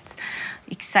think that's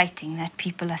exciting that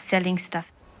people are selling stuff.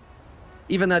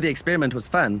 Even though the experiment was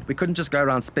fun, we couldn't just go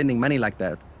around spending money like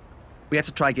that. We had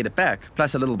to try get it back,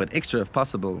 plus a little bit extra if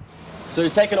possible. So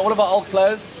we've taken all of our old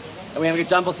clothes and we're having a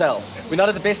jumble sale. We're not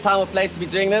at the best time or place to be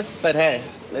doing this, but hey,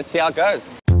 let's see how it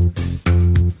goes.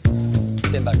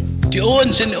 10 bucks. Die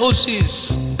ouens en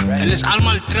ossies. Hulle is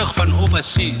almal terug van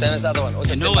overseas. Same as the other one.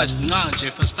 Also jy nou as jy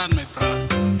verstaan my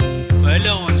praat.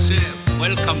 Hulle ons sê,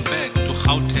 welcome back to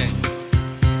Gauteng.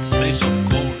 Place of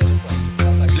gold.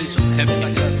 Place of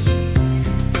happiness.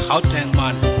 Gauteng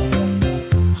man.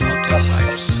 Gauteng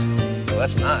vibes. Well,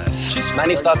 that's nice.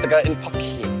 Money starts to go in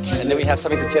pocket. And then we have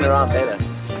something to turn around later.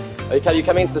 Okay, you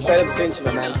come into the sale of the century,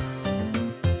 my man.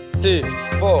 2,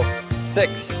 4,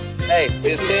 6, 8.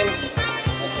 Here's 10.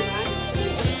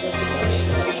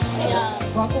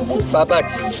 5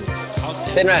 bucks.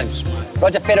 10 rand.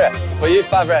 Roger Federer. For you,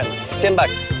 5 rand. 10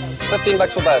 bucks. 15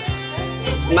 bucks for both.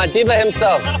 My diva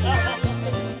himself.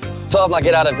 12, now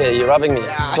get out of here. You're robbing me.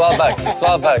 12 bucks.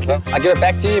 12 bucks. I give it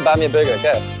back to you, buy me a burger.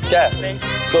 Okay. Okay.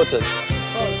 Sorted.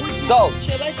 Sold.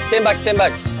 10 bucks, 10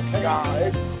 bucks.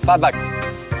 5 bucks.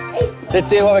 Let's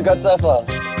see what we got so far.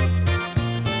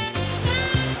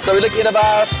 So we're looking at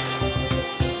about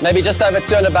maybe just over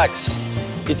 200 bucks.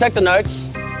 You take the notes,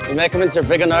 You make them into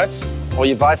bigger notes, or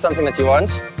you buy something that you want.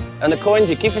 And the coins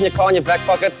you keep in your car in your back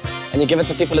pockets, and you give it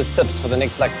to people as tips for the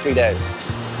next like 3 days.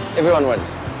 Everyone wins.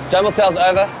 Jumble sale's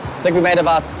over. I think we made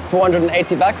about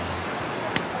 480 bucks,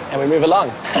 and we move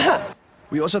along.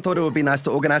 We also thought it would be nice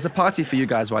to organize a party for you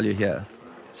guys while you're here.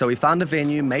 So we found a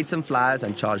venue, made some flyers,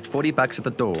 and charged 40 bucks at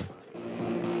the door.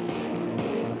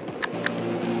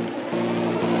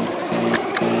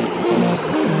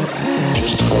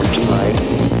 Just for tonight,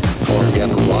 forget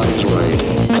what's right.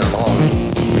 Come on,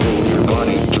 move your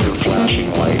body to the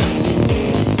flashing light.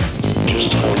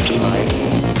 Just for tonight,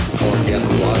 forget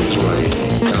what's right.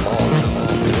 Come on,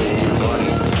 move your body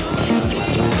to the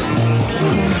flashing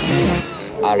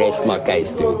light. I rest my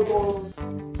case, dude.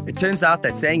 It turns out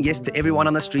that saying yes to everyone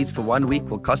on the streets for 1 week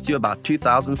will cost you about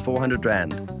 2,400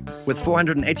 rand. With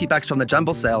 480 bucks from the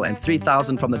jumble sale and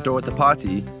 3,000 from the door at the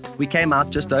party, we came out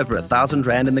just over 1,000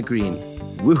 rand in the green.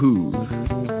 Woohoo!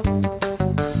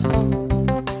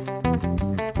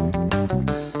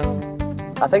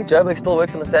 I think Joburg still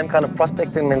works on the same kind of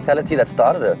prospecting mentality that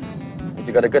started it. If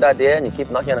you've got a good idea and you keep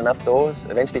knocking on enough doors,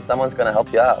 eventually someone's going to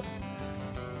help you out.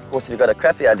 Of course, if you've got a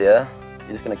crappy idea,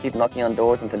 you're just going to keep knocking on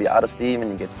doors until you're out of steam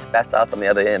and you get spat out on the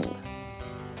other end.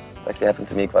 It's actually happened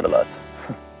to me quite a lot.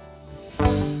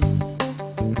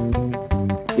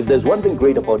 If there's one thing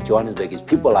great about Johannesburg is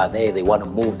people are there, they want to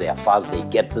move, they are fast, they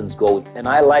get things going. And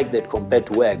I like that compared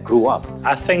to where I grew up.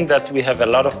 I think that we have a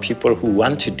lot of people who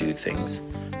want to do things.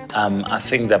 I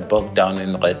think they're bogged down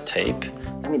in red tape.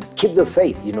 I mean, keep the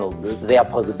faith, you know, there are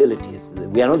possibilities.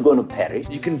 We are not going to perish.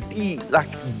 You can be like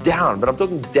down, but I'm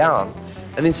talking down.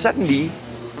 And then suddenly,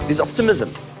 there's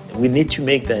optimism. We need to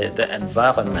make the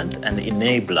environment an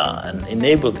enabler and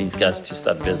enable these guys to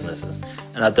start businesses.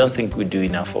 And I don't think we do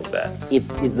enough of that.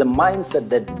 It's the mindset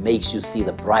that makes you see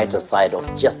the brighter side of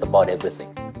just about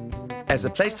everything. As a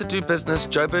place to do business,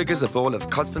 Joburg is a ball of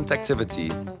constant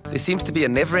activity. There seems to be a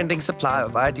never-ending supply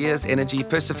of ideas, energy,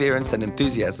 perseverance, and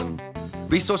enthusiasm.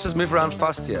 Resources move around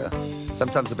fast here,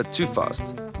 sometimes a bit too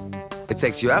fast. It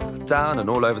takes you up, down, and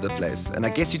all over the place, and I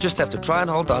guess you just have to try and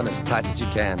hold on as tight as you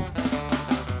can.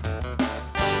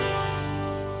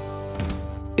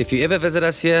 If you ever visit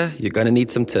us here, you're going to need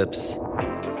some tips.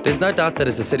 There's no doubt that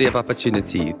it's a city of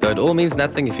opportunity, though it all means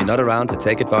nothing if you're not around to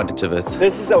take advantage of it.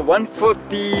 This is a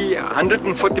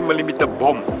 140 millimeter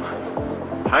bomb.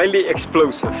 Highly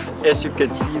explosive, as you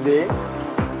can see there.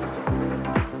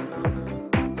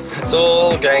 It's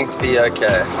all going to be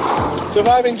okay.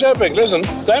 Surviving Joburg. Listen,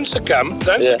 don't succumb.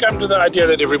 Don't succumb to the idea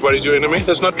that everybody's your enemy.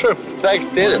 That's not true. Thanks,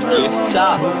 Dennis.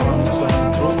 Ciao.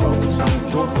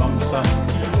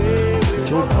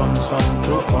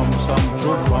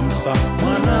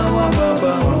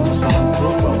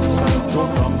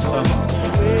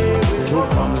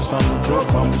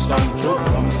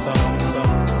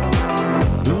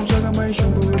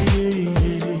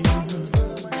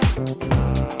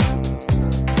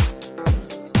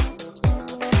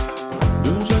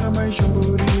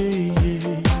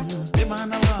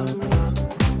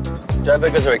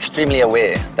 Joburgers are extremely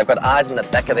aware. They've got eyes in the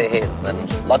back of their heads and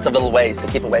lots of little ways to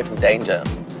keep away from danger.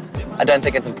 I don't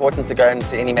think it's important to go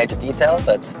into any major detail,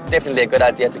 but definitely a good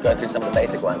idea to go through some of the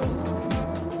basic ones.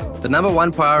 The number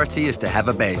one priority is to have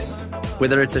a base.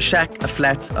 Whether it's a shack, a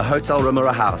flat, a hotel room, or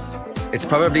a house, it's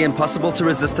probably impossible to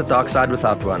resist the dark side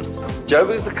without one.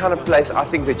 Joburg is the kind of place I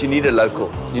think that you need a local.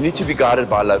 You need to be guided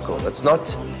by a local. It's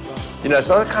not, it's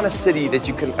not a kind of city that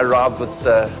you can arrive with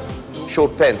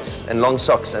short pants and long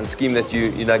socks and scheme that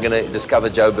you're going to discover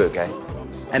Joburg, eh?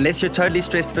 Unless you're totally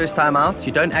stressed first time out,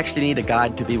 you don't actually need a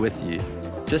guide to be with you.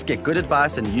 Just get good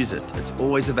advice and use it. It's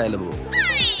always available.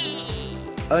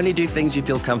 Only do things you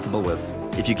feel comfortable with.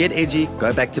 If you get edgy,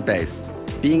 go back to base.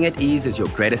 Being at ease is your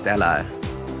greatest ally.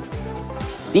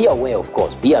 Be aware, of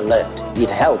course. Be alert. It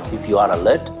helps if you are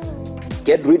alert.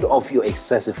 Get rid of your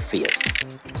excessive fears.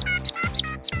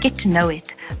 Get to know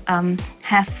it.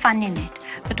 Have fun in it.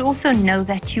 But also know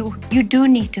that you do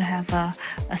need to have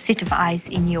a set of eyes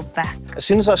in your back. As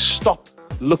soon as I stop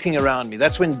looking around me,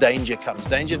 that's when danger comes.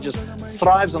 Danger just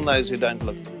thrives on those who don't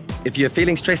look. If you're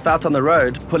feeling stressed out on the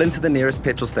road, pull into the nearest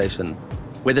petrol station.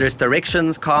 Whether it's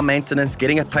directions, car maintenance,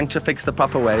 getting a puncture fixed the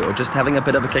proper way, or just having a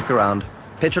bit of a kick around,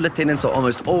 petrol attendants are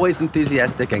almost always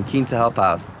enthusiastic and keen to help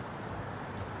out.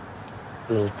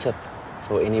 A little tip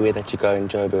for anywhere that you go in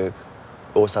Joburg,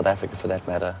 or South Africa for that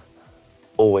matter,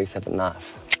 always have a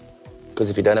knife. Because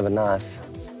if you don't have a knife,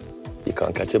 you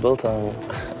can't cut your biltong.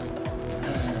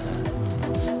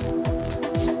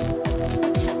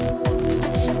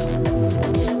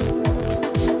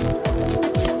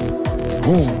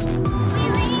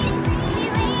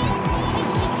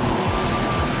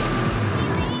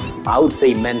 I would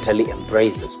say mentally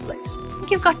embrace this place. I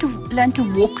think you've got to learn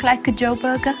to walk like a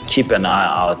Joburger. Keep an eye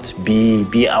out,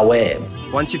 be aware.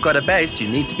 Once you've got a base, you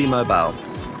need to be mobile.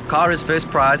 Car is first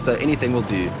prize, so anything will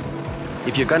do.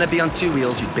 If you're going to be on two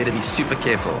wheels, you'd better be super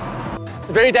careful. It's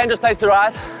a very dangerous place to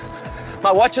ride.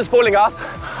 My watch is falling off.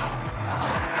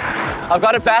 I've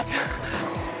got it back.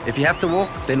 If you have to walk,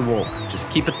 then walk. Just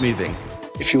keep it moving.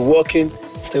 If you're walking,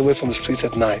 stay away from the streets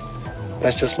at night.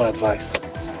 That's just my advice.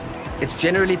 It's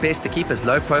generally best to keep as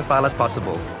low profile as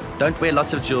possible. Don't wear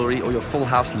lots of jewelry or your full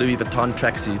house Louis Vuitton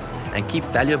tracksuit, and keep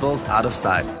valuables out of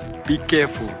sight. Be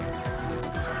careful.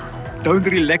 Don't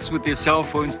relax with your cell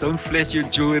phones, don't flash your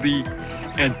jewelry,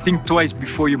 and think twice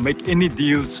before you make any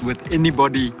deals with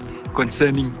anybody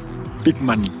concerning big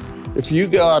money. If you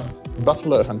go out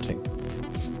buffalo hunting,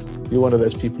 you're one of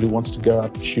those people who wants to go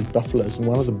out and shoot buffaloes, and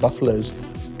one of the buffaloes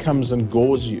comes and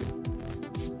gores you.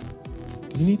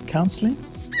 You need counseling?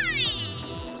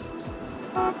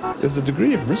 There's a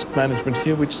degree of risk management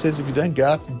here which says if you don't go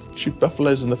out and shoot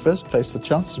buffaloes in the first place, the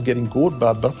chances of getting gored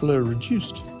by a buffalo are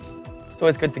reduced. It's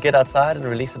always good to get outside and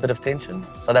release a bit of tension.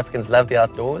 South Africans love the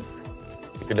outdoors.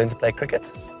 You could learn to play cricket,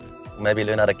 or maybe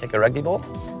learn how to kick a rugby ball.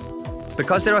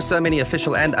 Because there are so many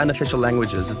official and unofficial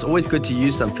languages, it's always good to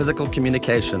use some physical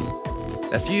communication.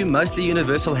 A few mostly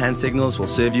universal hand signals will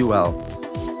serve you well.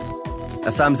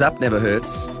 A thumbs up never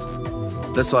hurts.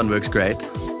 This one works great.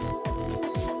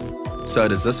 So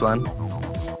does this one.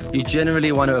 You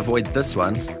generally want to avoid this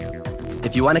one.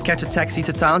 If you want to catch a taxi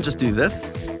to town, just do this.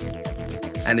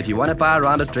 And if you want to buy a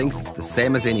round of drinks, it's the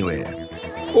same as anywhere.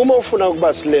 Uma ufuna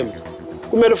ukuba slim,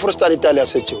 kumele verstaan Italia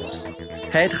se Jews.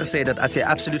 Hy het gesê dat as jy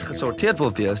absoluut gesorteerd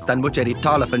wil wees, dan moet jy die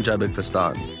tale van Joburg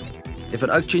verstaan. If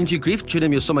an oak tunes you grief, tune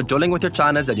him you're somewhere jolling with your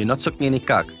chinas and you're not sucking any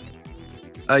kak.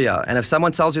 Oh yeah, and if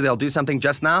someone tells you they'll do something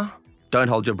just now, don't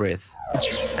hold your breath.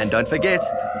 And don't forget,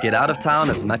 get out of town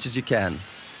as much as you can.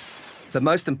 The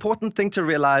most important thing to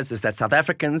realize is that South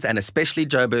Africans, and especially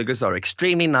Joburgers, are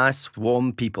extremely nice,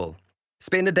 warm people.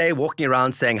 Spend a day walking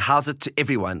around saying, how's it to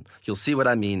everyone? You'll see what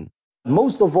I mean.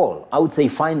 Most of all, I would say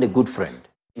find a good friend.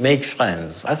 Make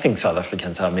friends. I think South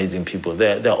Africans are amazing people.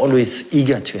 They're always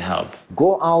eager to help.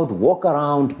 Go out, walk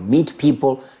around, meet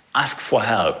people. Ask for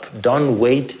help. Don't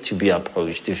wait to be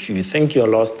approached. If you think you're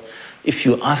lost, if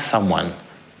you ask someone,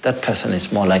 that person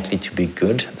is more likely to be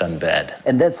good than bad.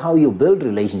 And that's how you build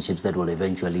relationships that will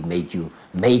eventually make you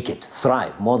make it,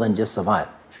 thrive, more than just survive.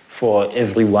 For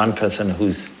every one person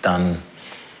who's done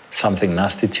something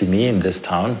nasty to me in this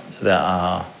town, there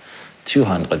are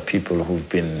 200 people who've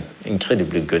been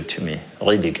incredibly good to me,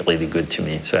 really, really good to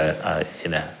me. So,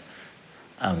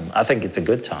 I think it's a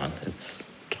good town. It's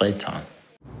a great town.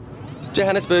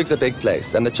 Johannesburg's a big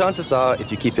place, and the chances are,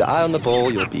 if you keep your eye on the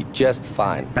ball, you'll be just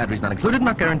fine. Batteries not included,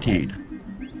 not guaranteed.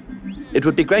 It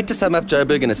would be great to sum up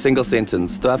Joburg in a single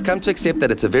sentence, though I've come to accept that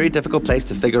it's a very difficult place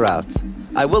to figure out.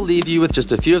 I will leave you with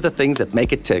just a few of the things that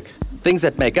make it tick, things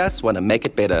that make us want to make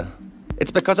it better.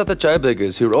 It's because of the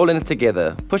Joburgers who are all in it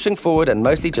together, pushing forward and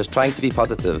mostly just trying to be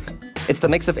positive. It's the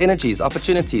mix of energies,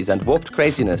 opportunities, and warped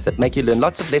craziness that make you learn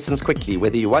lots of lessons quickly,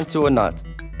 whether you want to or not.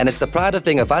 And it's the pride of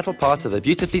being a vital part of a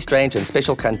beautifully strange and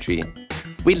special country.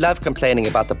 We love complaining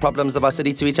about the problems of our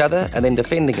city to each other and then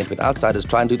defending it when outsiders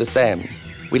try and do the same.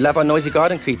 We love our noisy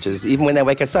garden creatures even when they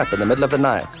wake us up in the middle of the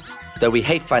night. Though we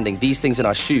hate finding these things in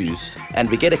our shoes,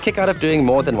 and we get a kick out of doing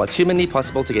more than what's humanly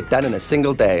possible to get done in a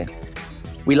single day.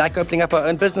 We like opening up our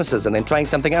own businesses and then trying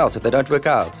something else if they don't work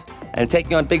out, and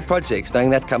taking on big projects knowing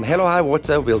that come hell or high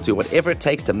water, we'll do whatever it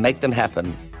takes to make them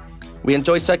happen. We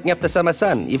enjoy soaking up the summer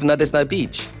sun even though there's no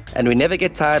beach, and we never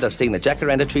get tired of seeing the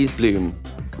jacaranda trees bloom.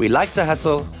 We like to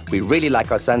hustle, we really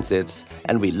like our sunsets,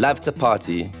 and we love to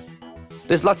party.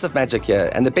 There's lots of magic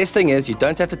here, and the best thing is you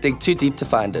don't have to dig too deep to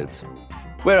find it.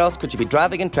 Where else could you be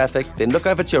driving in traffic, then look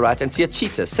over to your right and see a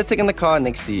cheetah sitting in the car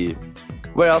next to you?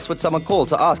 Where else would someone call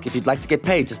to ask if you'd like to get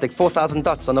paid to stick 4,000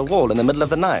 dots on a wall in the middle of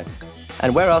the night?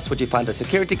 And where else would you find a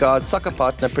security guard, soccer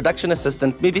partner, production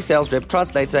assistant, movie sales rep,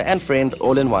 translator, and friend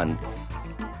all in one?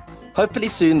 Hopefully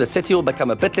soon the city will become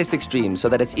a bit less extreme so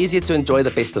that it's easier to enjoy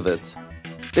the best of it.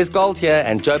 There's gold here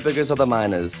and Joburgers are the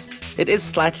miners. It is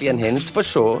slightly unhinged for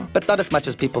sure, but not as much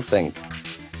as people think.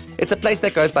 It's a place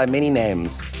that goes by many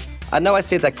names. I know I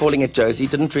said that calling it Josie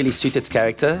didn't really suit its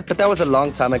character, but that was a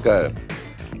long time ago.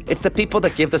 It's the people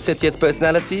that give the city its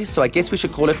personality, so I guess we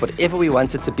should call it whatever we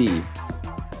want it to be.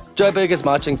 Joburg is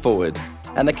marching forward,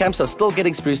 and the camps are still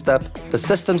getting spruced up, the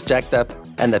system's jacked up,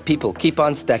 and the people keep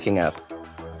on stacking up.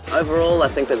 Overall, I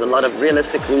think there's a lot of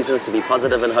realistic reasons to be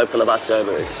positive and hopeful about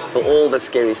Joburg, for all the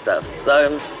scary stuff.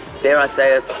 So, dare I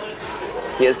say it,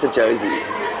 here's to Josie.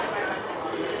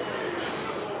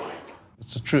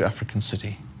 It's a true African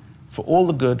city, for all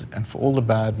the good and for all the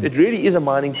bad. It really is a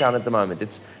mining town at the moment.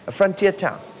 It's a frontier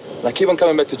town. And I keep on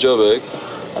coming back to Joburg,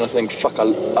 and I think, fuck, I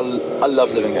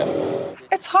love living here.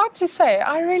 It's hard to say.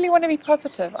 I really want to be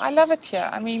positive. I love it here.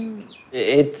 I mean...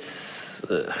 It's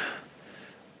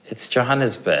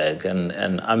Johannesburg,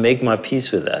 and I make my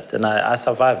peace with that, and I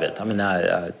survive it. I mean,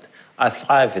 I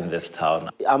thrive in this town.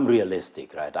 I'm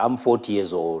realistic, right? I'm 40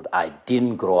 years old. I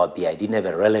didn't grow up here. I didn't have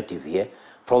a relative here.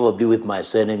 Probably with my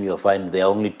surname, you'll find there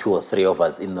are only 2 or 3 of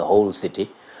us in the whole city.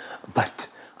 But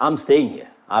I'm staying here.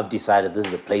 I've decided this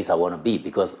is the place I want to be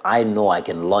because I know I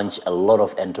can launch a lot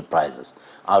of enterprises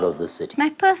out of this city.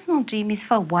 My personal dream is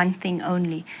for one thing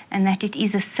only, and that it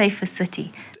is a safer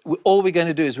city. All we're going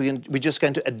to do is we're just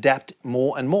going to adapt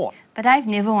more and more. But I've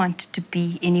never wanted to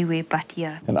be anywhere but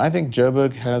here. And I think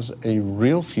Joburg has a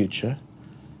real future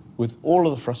with all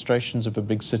of the frustrations of a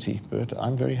big city, but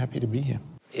I'm very happy to be here.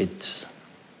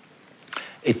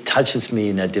 It touches me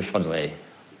in a different way.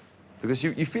 Because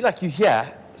you feel like you're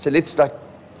here, so let's like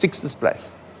fix this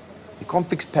place. You can't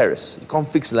fix Paris, you can't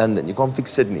fix London, you can't fix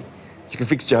Sydney. You can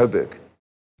fix Joburg.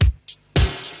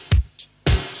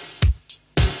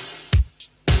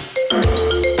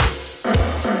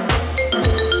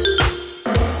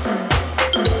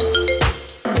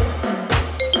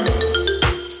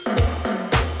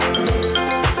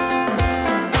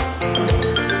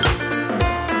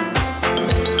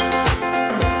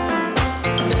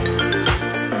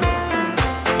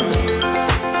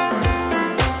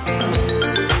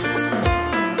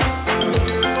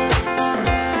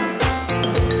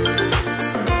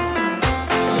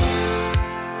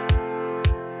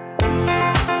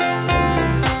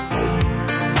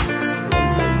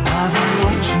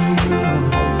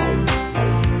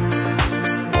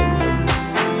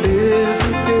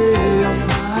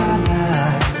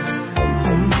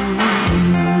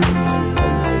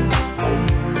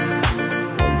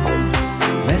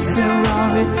 Messing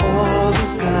around with all